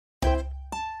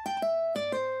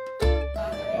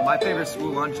My favorite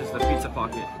school lunch is the pizza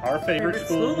pocket. Our favorite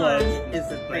school lunch is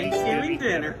the Thanksgiving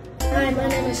dinner. Hi, my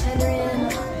name is Henry,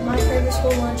 and my favorite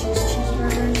school lunch is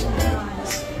cheeseburgers and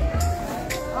fries.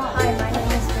 Hi, my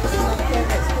name is Jason. My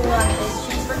favorite school lunch is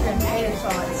cheeseburger and tater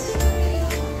sauce.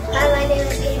 Hi, my name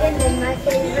is Aiden, and my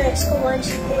favorite school lunch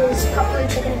is popcorn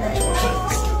chicken and mashed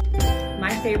potatoes.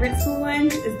 My favorite school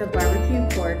lunch is the barbecue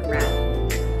pork wrap.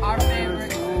 Our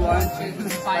favorite school lunch is the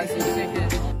spicy chicken.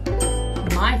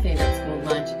 My favorite school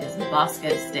lunch is Bosco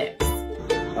sticks.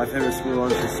 My favorite school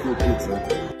lunch is school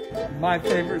pizza. My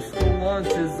favorite school lunch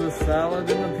is the salad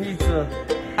and the pizza.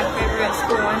 My favorite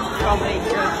school lunch is probably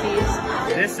grilled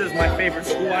cheese. This is my favorite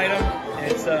school item,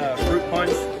 and it's fruit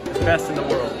punch, the best in the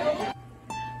world.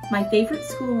 My favorite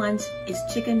school lunch is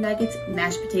chicken nuggets,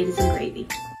 mashed potatoes, and gravy.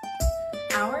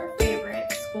 Our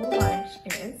favorite school lunch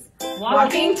is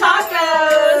Walking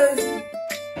tacos!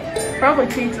 probably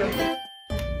pizza.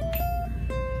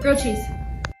 Grilled cheese.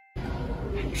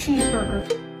 Cheeseburger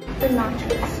and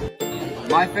nachos.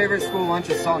 My favorite school lunch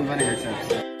is salt and vinegar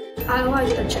chips. I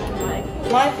like the chicken leg.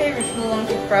 My favorite school lunch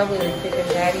is probably the chicken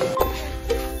patty.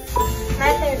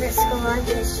 My favorite school lunch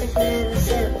is chicken and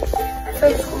soup. My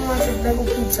favorite school lunch is bagel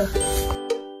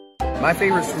pizza. My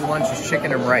favorite school lunch is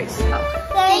chicken and rice.